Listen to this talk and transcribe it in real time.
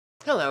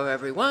Hello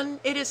everyone,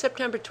 it is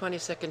September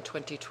 22nd,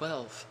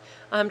 2012.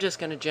 I'm just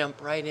going to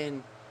jump right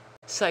in.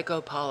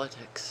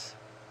 Psychopolitics.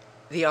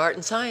 The art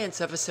and science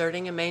of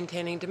asserting and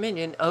maintaining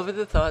dominion over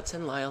the thoughts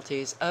and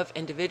loyalties of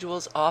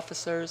individuals,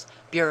 officers,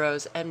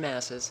 bureaus, and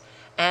masses,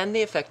 and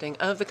the effecting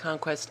of the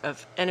conquest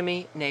of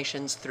enemy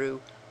nations through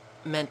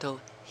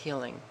mental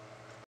healing.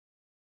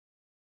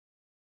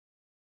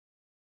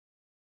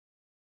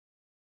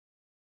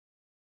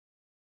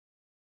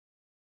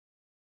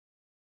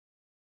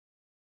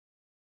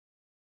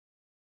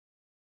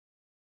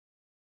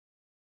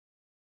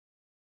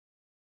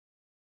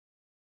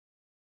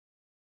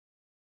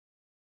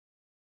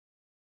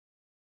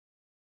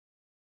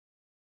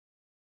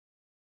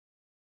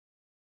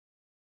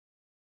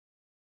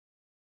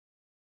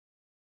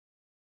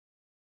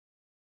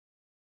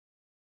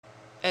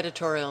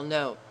 Editorial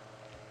note.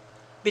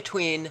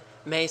 Between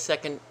May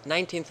 2nd,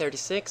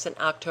 1936 and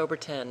October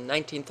 10,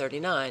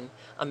 1939,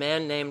 a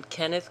man named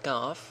Kenneth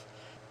Goff,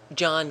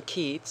 John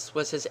Keats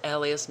was his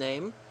alias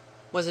name,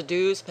 was a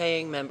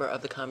dues-paying member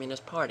of the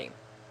Communist Party.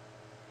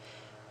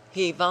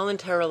 He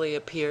voluntarily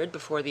appeared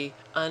before the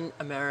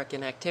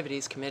Un-American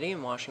Activities Committee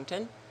in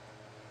Washington.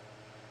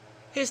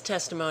 His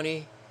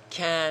testimony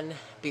can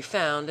be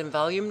found in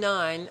Volume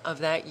 9 of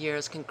that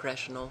year's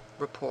Congressional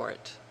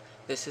Report.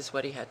 This is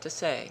what he had to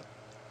say.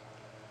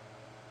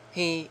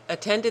 He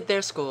attended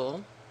their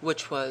school,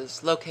 which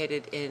was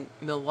located in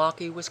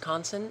Milwaukee,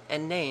 Wisconsin,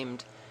 and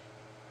named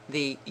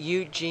the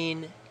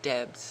Eugene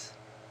Debs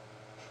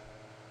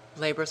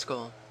Labor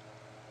School.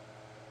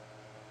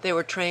 They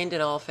were trained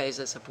in all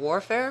phases of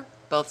warfare,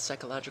 both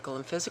psychological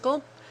and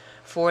physical,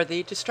 for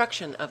the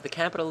destruction of the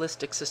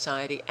capitalistic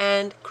society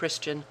and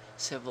Christian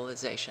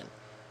civilization.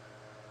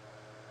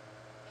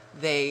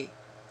 They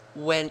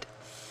went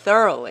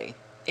thoroughly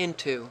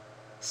into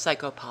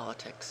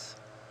psychopolitics,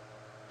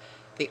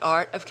 the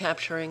art of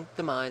capturing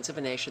the minds of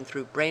a nation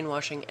through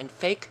brainwashing and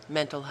fake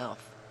mental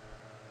health.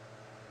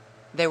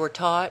 They were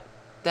taught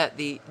that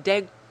the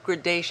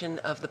degradation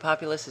of the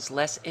populace is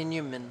less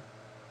inhuman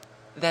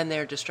than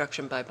their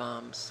destruction by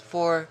bombs,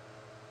 for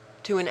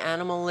to an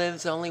animal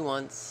lives only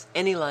once,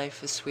 any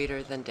life is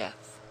sweeter than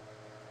death.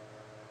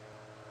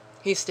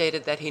 He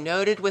stated that he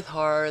noted with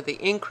horror the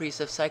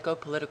increase of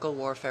psychopolitical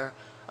warfare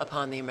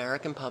upon the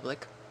American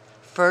public,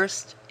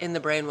 first in the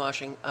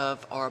brainwashing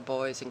of our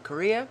boys in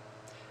Korea,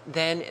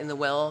 then in the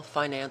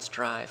well-financed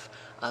drive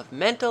of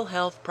mental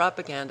health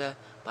propaganda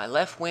by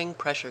left-wing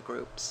pressure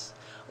groups,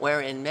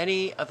 wherein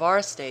many of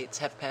our states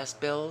have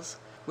passed bills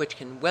which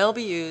can well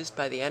be used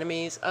by the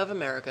enemies of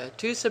America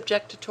to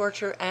subject to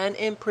torture and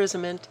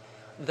imprisonment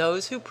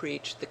those who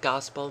preach the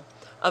gospel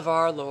of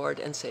our Lord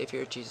and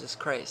Savior Jesus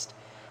Christ,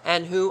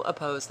 and who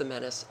oppose the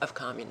menace of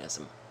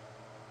communism.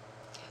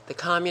 The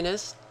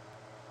communists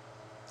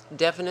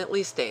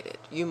definitely stated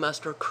you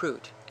must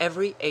recruit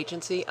every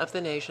agency of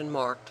the nation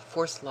marked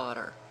for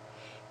slaughter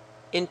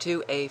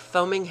into a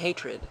foaming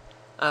hatred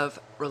of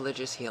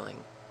religious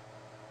healing.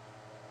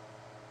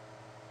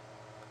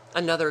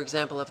 Another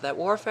example of that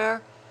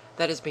warfare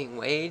that is being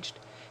waged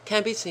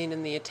can be seen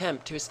in the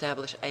attempt to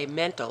establish a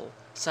mental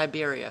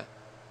Siberia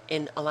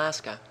in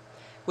Alaska,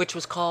 which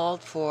was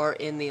called for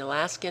in the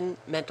Alaskan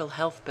Mental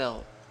Health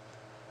Bill.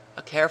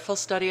 A careful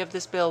study of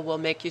this bill will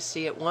make you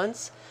see at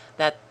once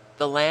that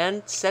the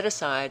land set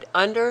aside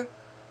under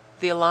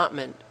the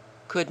allotment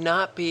could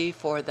not be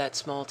for that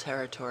small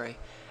territory,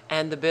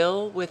 and the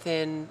bill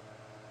within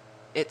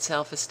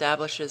itself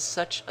establishes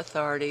such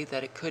authority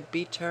that it could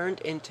be turned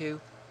into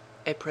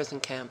a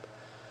prison camp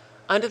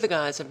under the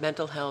guise of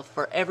mental health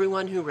for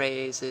everyone who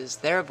raises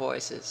their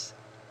voices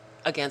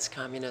against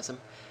communism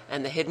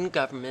and the hidden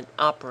government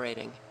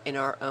operating in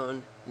our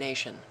own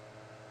nation.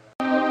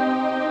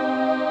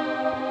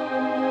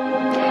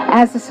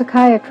 As a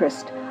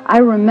psychiatrist, I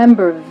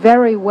remember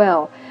very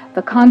well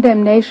the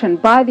condemnation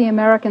by the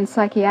American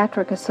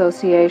Psychiatric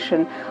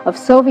Association of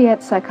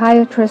Soviet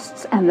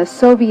psychiatrists and the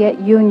Soviet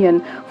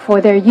Union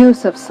for their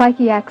use of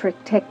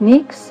psychiatric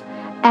techniques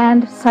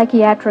and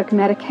psychiatric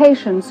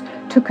medications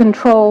to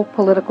control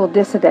political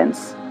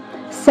dissidents.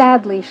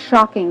 Sadly,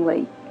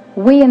 shockingly,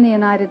 we in the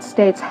United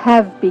States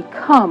have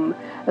become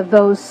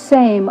those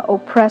same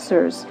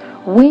oppressors.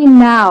 We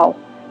now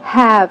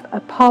have a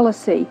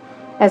policy,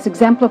 as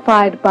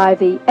exemplified by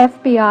the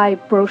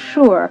FBI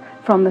brochure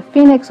from the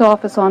Phoenix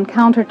Office on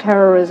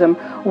Counterterrorism,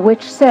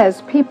 which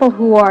says people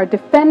who are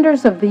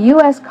defenders of the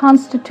U.S.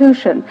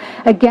 Constitution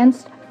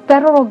against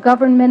federal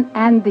government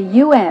and the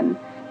UN,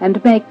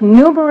 and make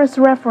numerous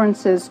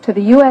references to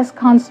the U.S.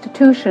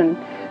 Constitution,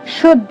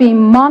 should be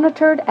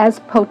monitored as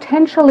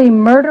potentially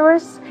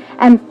murderous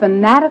and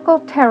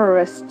fanatical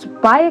terrorists.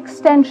 By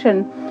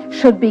extension,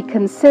 should be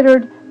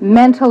considered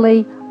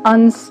mentally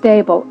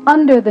unstable.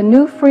 Under the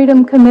new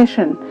Freedom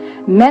Commission,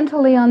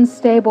 mentally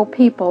unstable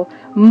people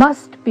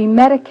must be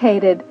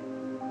medicated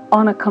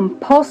on a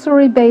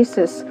compulsory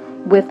basis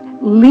with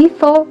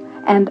lethal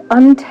and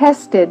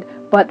untested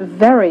but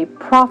very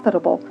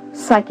profitable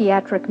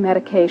psychiatric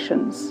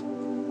medications.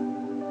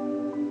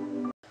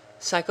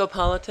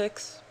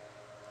 Psychopolitics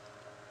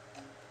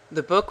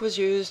The book was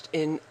used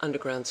in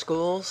underground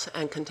schools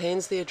and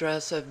contains the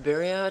address of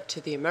Beria to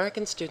the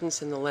American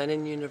students in the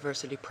Lenin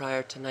University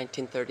prior to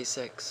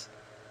 1936.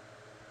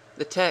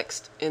 The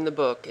text in the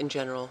book, in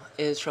general,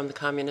 is from the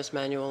Communist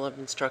Manual of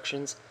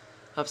Instructions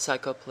of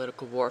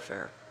Psychopolitical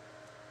Warfare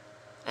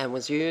and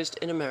was used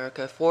in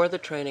America for the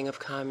training of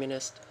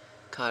communist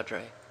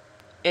cadre.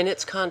 In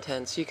its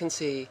contents, you can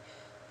see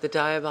the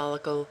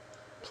diabolical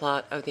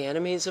plot of the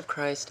enemies of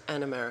Christ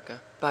and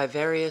America by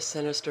various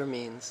sinister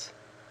means.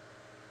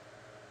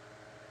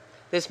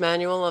 This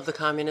manual of the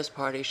Communist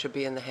Party should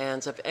be in the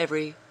hands of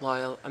every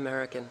loyal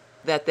American,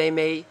 that they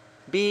may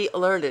be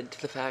alerted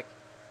to the fact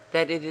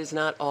that it is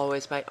not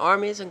always by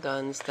armies and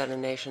guns that a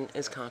nation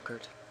is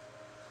conquered.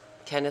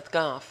 Kenneth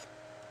Goff.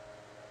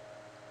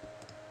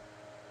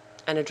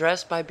 An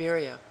address by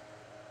Beria.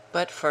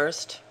 But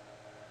first,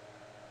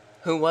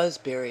 who was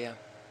Beria?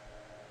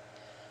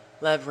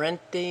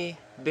 Lavrenti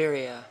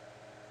Beria.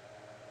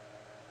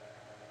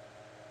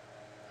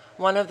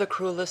 One of the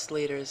cruelest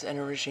leaders in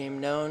a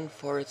regime known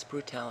for its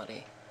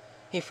brutality.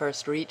 He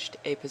first reached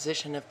a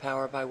position of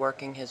power by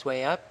working his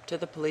way up to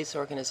the police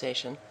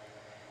organization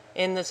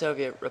in the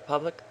Soviet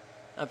Republic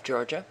of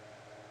Georgia.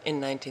 In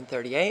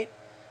 1938,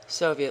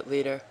 Soviet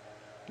leader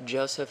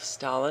Joseph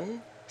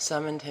Stalin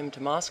summoned him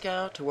to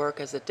Moscow to work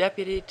as a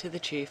deputy to the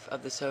chief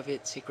of the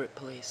Soviet secret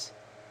police.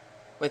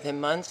 Within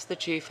months, the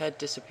chief had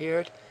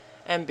disappeared,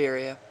 and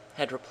Beria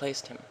had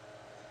replaced him.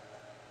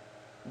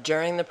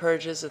 During the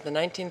purges of the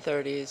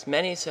 1930s,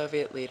 many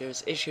Soviet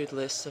leaders issued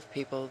lists of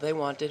people they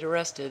wanted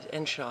arrested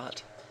and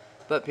shot,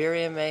 but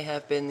Beria may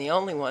have been the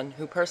only one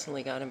who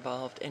personally got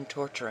involved in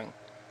torturing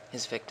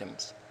his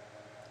victims.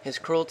 His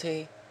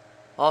cruelty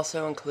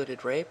also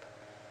included rape.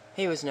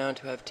 He was known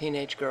to have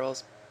teenage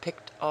girls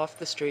picked off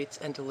the streets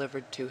and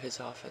delivered to his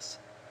office.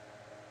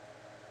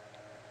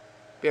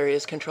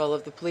 Beria's control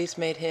of the police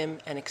made him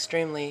an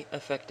extremely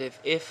effective,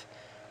 if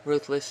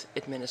ruthless,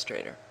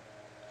 administrator.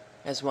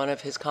 As one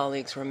of his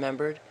colleagues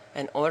remembered,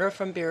 an order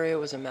from Beria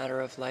was a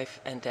matter of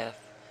life and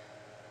death.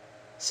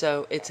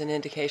 So it's an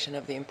indication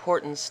of the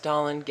importance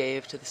Stalin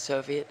gave to the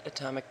Soviet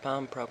atomic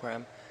bomb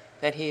program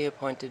that he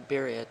appointed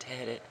Beria to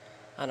head it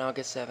on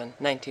August 7,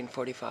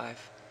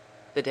 1945,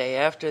 the day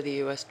after the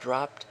U.S.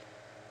 dropped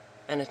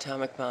an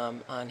atomic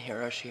bomb on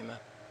Hiroshima.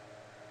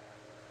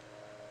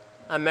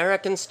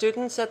 American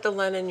students at the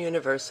Lenin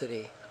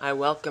University, I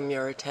welcome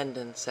your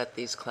attendance at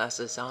these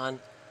classes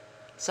on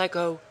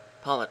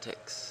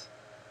Psychopolitics.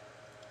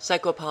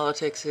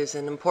 Psychopolitics is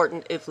an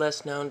important, if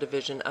less known,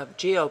 division of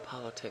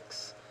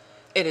geopolitics.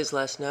 It is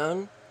less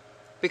known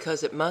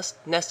because it must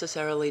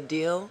necessarily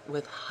deal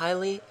with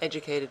highly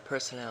educated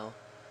personnel,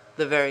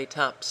 the very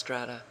top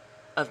strata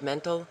of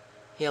mental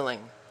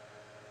healing.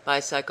 By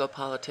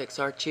psychopolitics,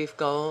 our chief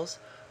goals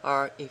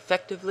are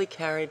effectively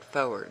carried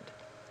forward.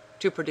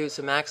 To produce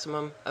a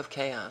maximum of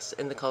chaos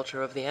in the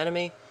culture of the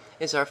enemy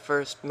is our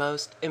first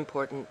most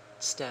important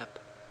step.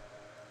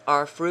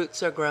 Our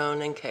fruits are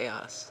grown in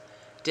chaos,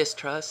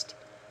 distrust,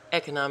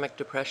 economic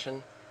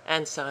depression,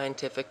 and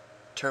scientific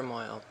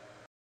turmoil.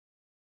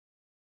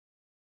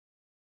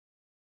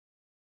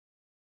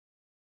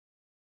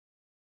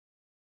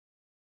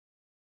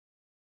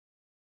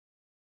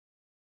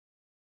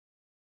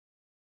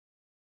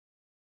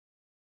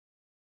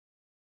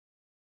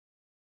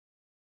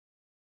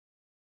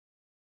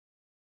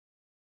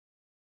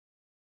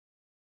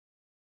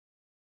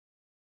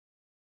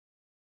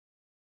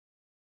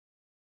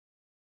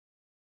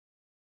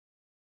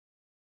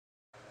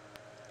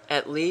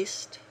 At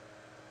least,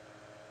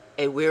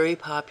 a weary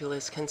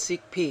populace can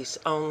seek peace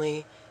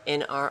only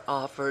in our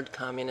offered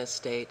communist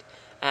state.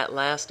 At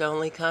last,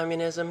 only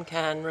communism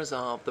can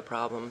resolve the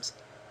problems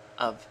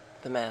of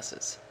the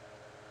masses.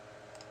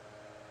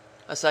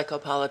 A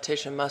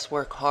psychopolitician must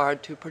work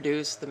hard to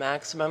produce the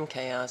maximum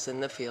chaos in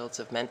the fields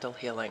of mental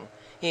healing.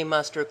 He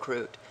must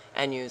recruit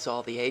and use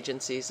all the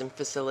agencies and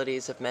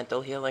facilities of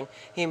mental healing.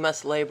 He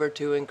must labor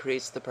to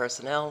increase the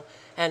personnel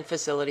and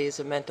facilities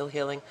of mental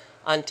healing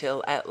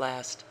until, at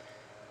last,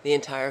 the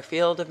entire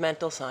field of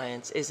mental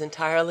science is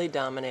entirely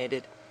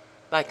dominated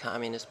by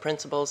communist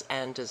principles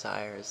and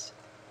desires.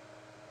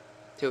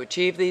 To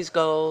achieve these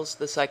goals,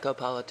 the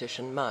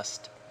psychopolitician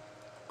must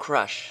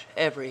crush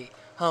every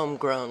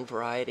homegrown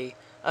variety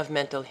of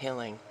mental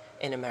healing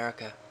in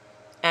America.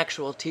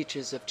 Actual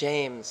teachers of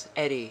James,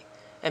 Eddie,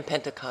 and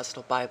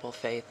Pentecostal Bible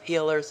faith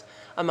healers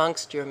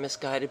amongst your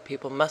misguided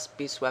people must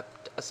be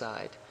swept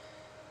aside.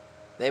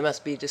 They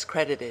must be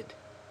discredited,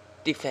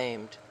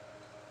 defamed,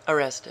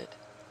 arrested,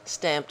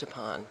 stamped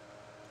upon,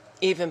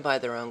 even by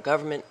their own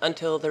government,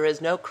 until there is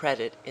no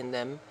credit in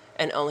them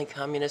and only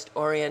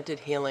communist-oriented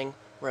healing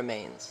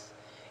remains.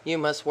 You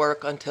must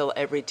work until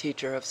every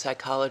teacher of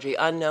psychology,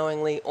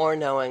 unknowingly or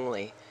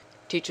knowingly,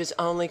 teaches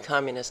only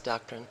communist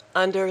doctrine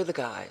under the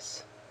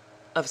guise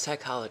of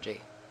psychology.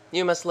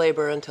 You must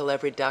labor until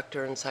every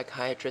doctor and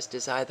psychiatrist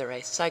is either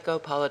a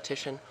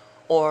psychopolitician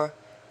or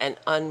an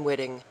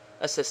unwitting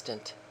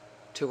assistant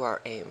to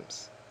our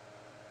aims.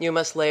 You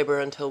must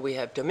labor until we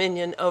have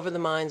dominion over the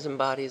minds and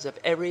bodies of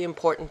every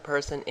important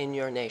person in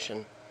your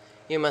nation.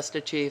 You must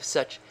achieve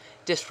such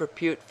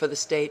disrepute for the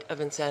state of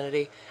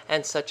insanity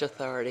and such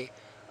authority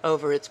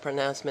over its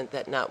pronouncement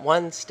that not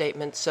one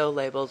statement so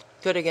labeled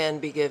could again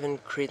be given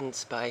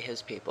credence by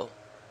his people.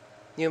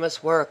 You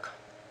must work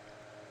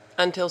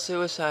until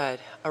suicide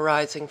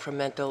arising from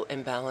mental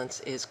imbalance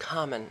is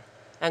common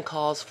and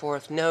calls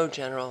forth no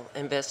general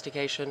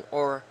investigation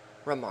or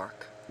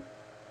remark.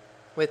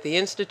 With the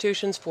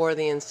institutions for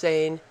the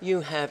insane,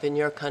 you have in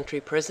your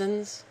country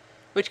prisons,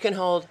 which can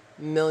hold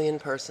 1,000,000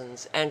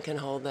 persons and can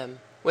hold them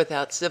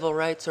without civil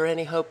rights or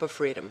any hope of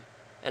freedom,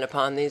 and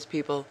upon these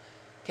people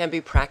can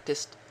be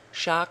practiced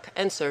shock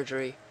and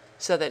surgery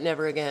so that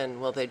never again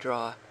will they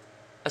draw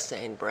a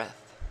sane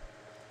breath.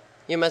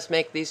 You must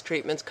make these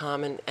treatments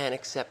common and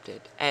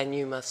accepted, and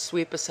you must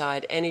sweep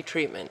aside any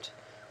treatment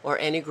or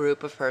any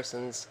group of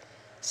persons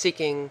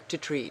seeking to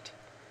treat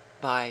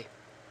by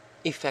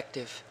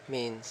effective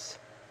means.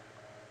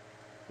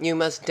 You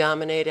must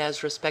dominate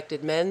as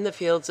respected men the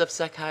fields of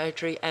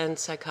psychiatry and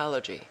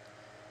psychology.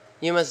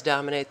 You must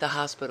dominate the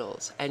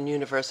hospitals and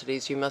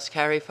universities. You must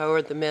carry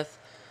forward the myth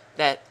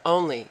that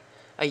only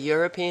a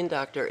European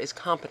doctor is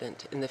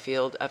competent in the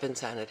field of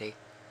insanity.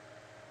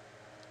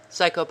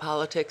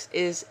 Psychopolitics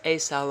is a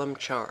solemn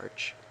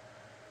charge.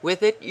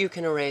 With it, you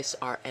can erase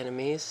our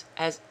enemies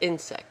as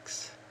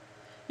insects.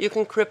 You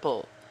can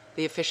cripple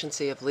the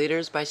efficiency of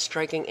leaders by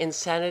striking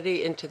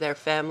insanity into their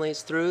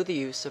families through the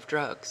use of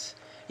drugs.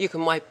 You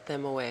can wipe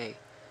them away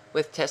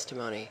with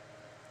testimony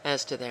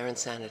as to their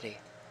insanity.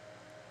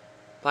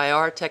 By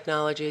our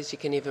technologies, you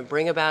can even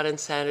bring about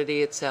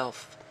insanity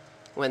itself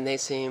when they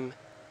seem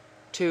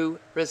too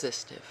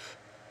resistive.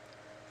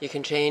 You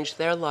can change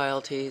their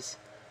loyalties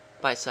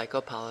by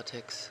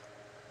psychopolitics.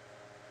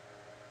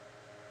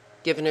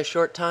 Given a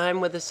short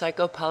time with a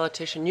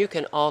psychopolitician, you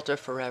can alter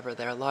forever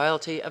their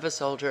loyalty of a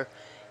soldier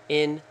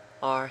in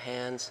our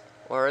hands,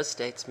 or a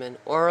statesman,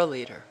 or a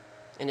leader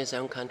in his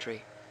own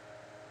country.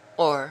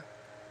 Or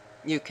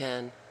you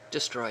can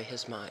destroy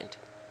his mind.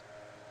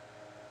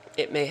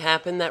 It may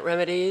happen that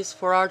remedies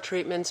for our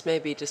treatments may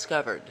be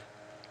discovered.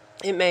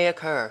 It may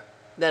occur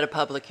that a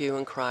public hue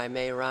and cry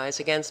may arise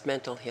against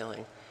mental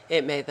healing.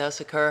 It may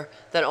thus occur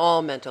that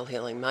all mental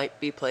healing might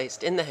be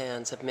placed in the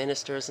hands of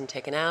ministers and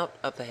taken out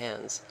of the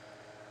hands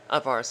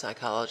of our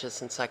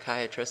psychologists and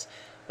psychiatrists,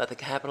 but the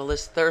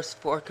capitalist thirst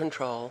for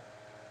control,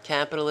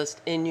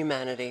 capitalist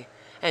inhumanity,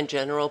 and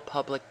general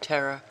public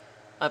terror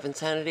of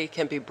insanity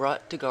can be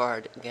brought to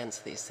guard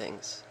against these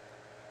things.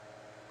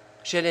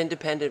 Should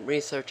independent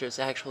researchers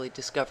actually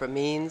discover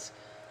means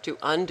to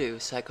undo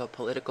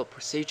psychopolitical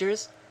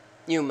procedures,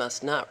 you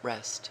must not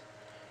rest.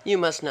 You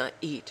must not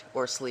eat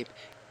or sleep.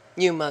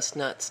 You must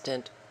not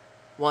stint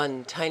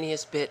one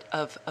tiniest bit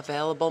of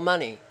available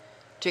money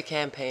to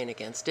campaign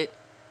against it,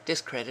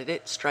 discredit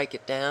it, strike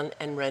it down,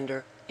 and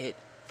render it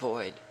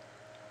void.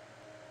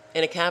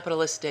 In a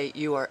capitalist state,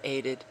 you are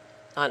aided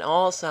on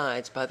all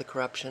sides by the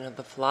corruption of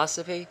the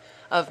philosophy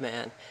of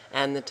man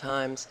and the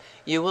times.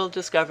 You will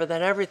discover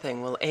that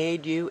everything will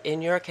aid you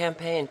in your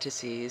campaign to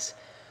seize,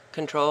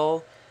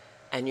 control,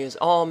 and use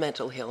all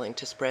mental healing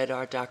to spread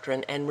our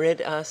doctrine and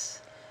rid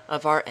us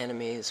of our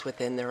enemies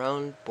within their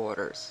own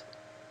borders.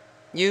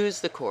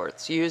 Use the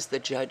courts, use the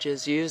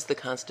judges, use the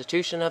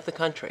Constitution of the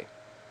country.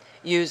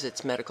 Use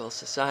its medical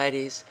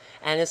societies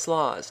and its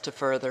laws to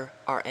further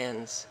our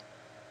ends.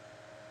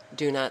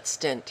 Do not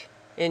stint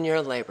in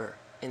your labor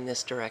in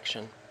this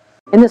direction.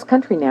 In this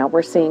country now,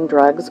 we're seeing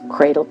drugs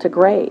cradle to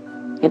grave.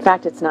 In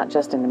fact, it's not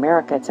just in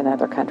America, it's in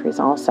other countries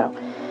also.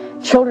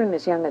 Children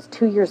as young as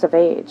 2 years of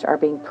age are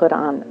being put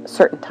on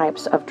certain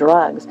types of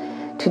drugs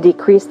to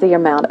decrease the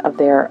amount of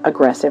their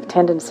aggressive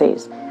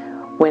tendencies.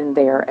 When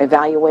they're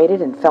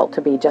evaluated and felt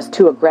to be just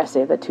too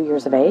aggressive at 2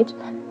 years of age,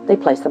 they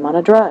place them on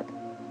a drug.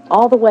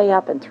 All the way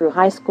up and through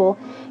high school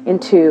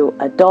into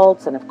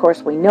adults, and of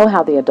course we know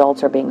how the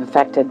adults are being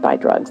affected by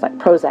drugs like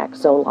Prozac,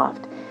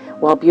 Zoloft,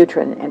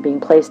 Wellbutrin, and being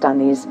placed on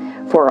these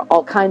for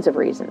all kinds of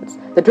reasons.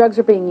 The drugs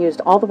are being used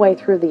all the way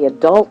through the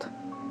adult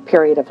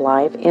period of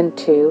life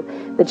into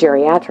the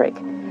geriatric.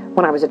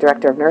 When I was a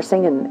director of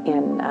nursing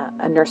in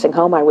a nursing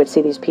home, I would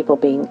see these people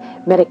being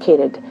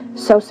medicated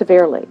so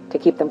severely to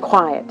keep them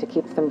quiet, to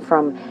keep them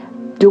from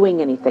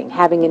doing anything,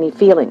 having any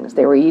feelings.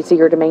 They were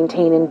easier to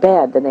maintain in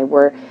bed than they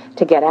were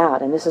to get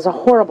out. And this is a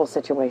horrible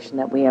situation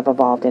that we have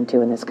evolved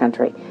into in this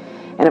country.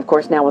 And of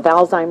course now with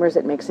Alzheimer's,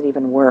 it makes it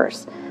even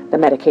worse, the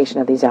medication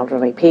of these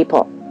elderly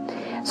people.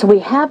 So we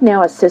have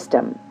now a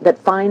system that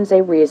finds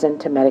a reason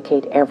to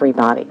medicate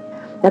everybody.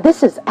 Now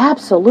this is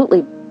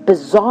absolutely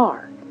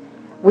bizarre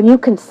when you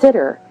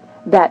consider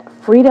that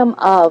freedom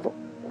of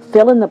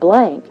fill in the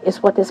blank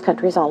is what this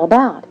country is all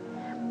about.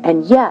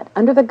 And yet,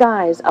 under the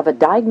guise of a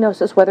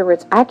diagnosis, whether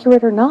it's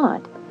accurate or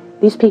not,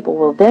 these people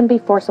will then be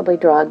forcibly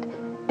drugged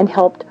and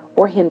helped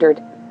or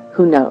hindered.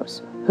 Who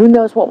knows? Who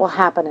knows what will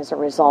happen as a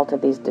result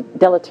of these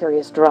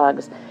deleterious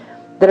drugs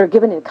that are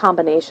given in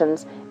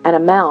combinations and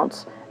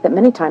amounts that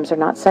many times are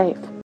not safe.